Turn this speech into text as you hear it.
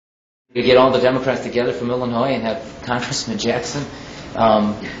To get all the Democrats together from Illinois and have Congressman Jackson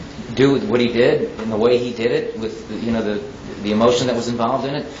do what he did and the way he did it, with the emotion that was involved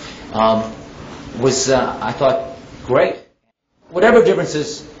in it, was I thought great. Whatever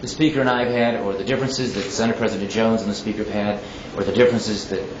differences the Speaker and I have had, or the differences that Senate President Jones and the Speaker have had, or the differences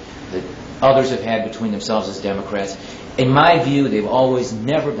that others have had between themselves as Democrats, in my view, they've always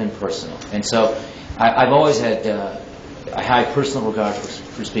never been personal. And so I've always had a high personal regard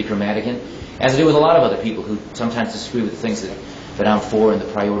for Speaker Madigan, as I do with a lot of other people who sometimes disagree with the things that I'm for and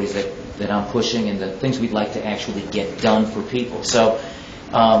the priorities that I'm pushing and the things we'd like to actually get done for people. So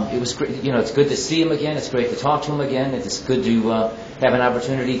it was great. It's good to see him again. It's great to talk to him again. It's good to have an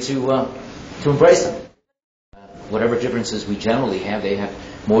opportunity to embrace him. Whatever differences we generally have, they have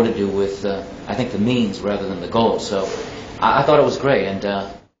more to do with, I think, the means rather than the goals. So I thought it was great. And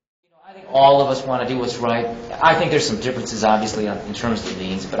I think all of us want to do what's right. I think there's some differences, obviously, in terms of the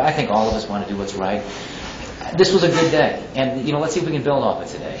means, but I think all of us want to do what's right. This was a good day, and let's see if we can build off it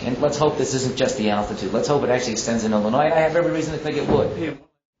today. And let's hope this isn't just the altitude. Let's hope it actually extends in Illinois. I have every reason to think it would.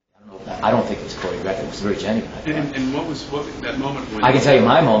 I don't think it was choreographed. It was very genuine. And what was that moment when... I can tell you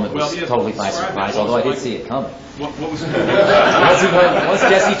my moment was totally by surprise, although I did see it coming. What was it? Once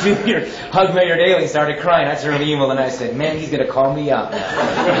Jesse Jr. hugged Mayor Daley and started crying, I turned to Emil and I said, man, he's going to call me out now.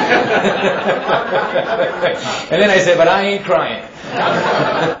 And then I said, but I ain't crying.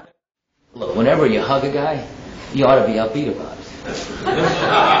 Look, whenever you hug a guy, you ought to be upbeat about it.